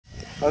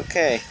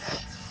Okay.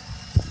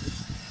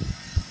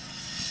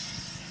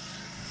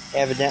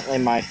 Evidently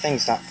my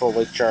thing's not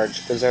fully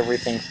charged because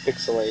everything's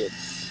pixelated.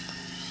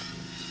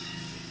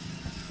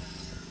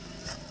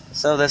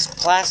 So this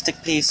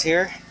plastic piece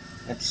here,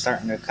 it's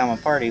starting to come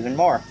apart even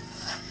more.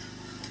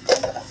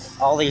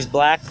 All these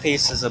black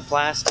pieces of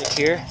plastic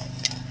here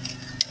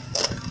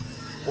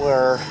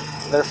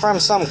they're from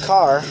some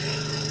car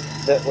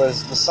that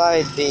was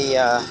beside the,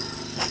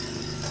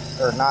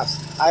 or not,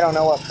 I don't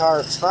know what car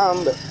it's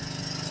from, but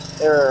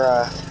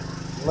they're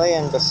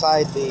laying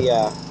beside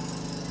the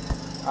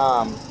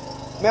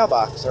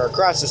mailbox, or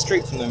across the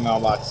street from the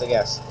mailbox, I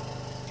guess.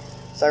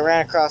 So I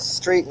ran across the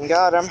street and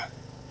got them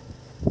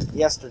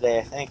yesterday,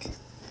 I think,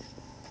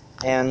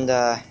 and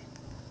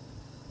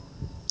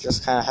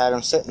just kind of had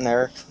them sitting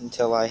there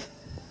until I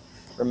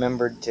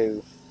remembered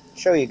to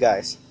show you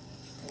guys.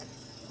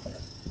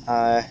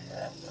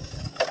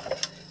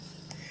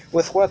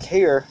 With what's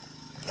here,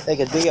 they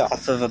could be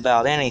off of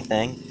about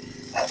anything.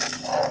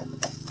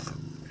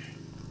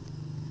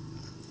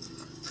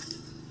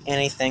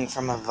 Anything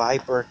from a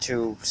Viper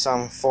to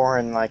some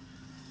foreign, like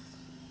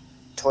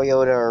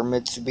Toyota or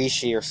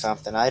Mitsubishi or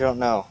something. I don't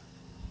know.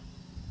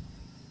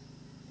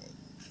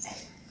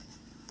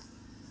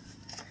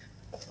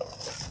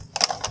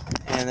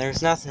 And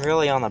there's nothing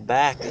really on the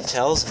back that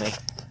tells me,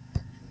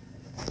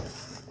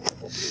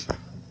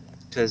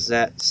 because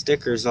that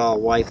sticker's all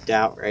wiped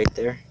out right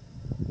there.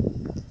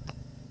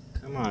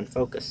 Come on,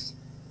 focus.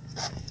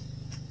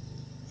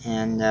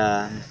 And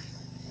that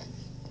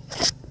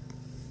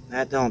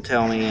don't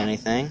tell me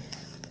anything.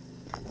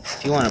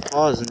 If you want to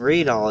pause and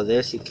read all of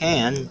this, you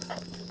can,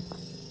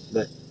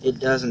 but it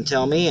doesn't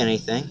tell me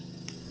anything.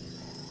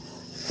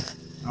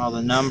 All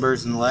the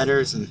numbers and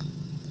letters, and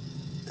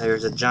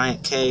there's a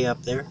giant K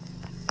up there.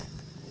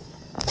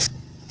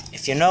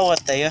 If you know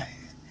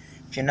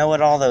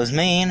what all those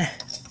mean,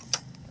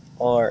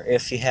 or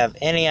if you have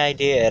any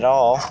idea at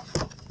all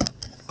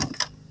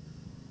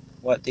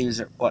what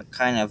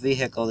kind of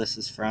vehicle this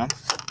is from,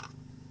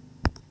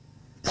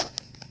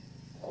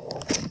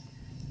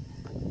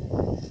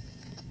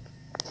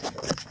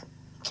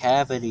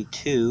 Cavity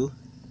 2,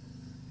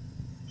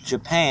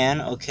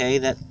 Japan. Okay,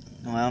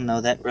 well,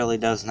 no, that really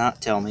does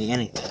not tell me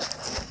anything.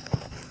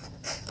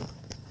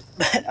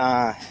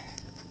 But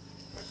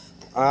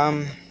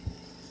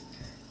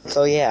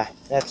so yeah,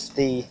 that's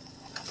the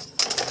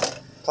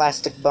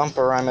plastic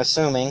bumper, I'm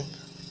assuming,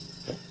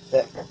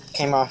 that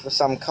came off of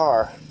some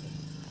car.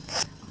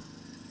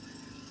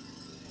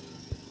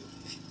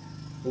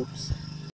 Oops.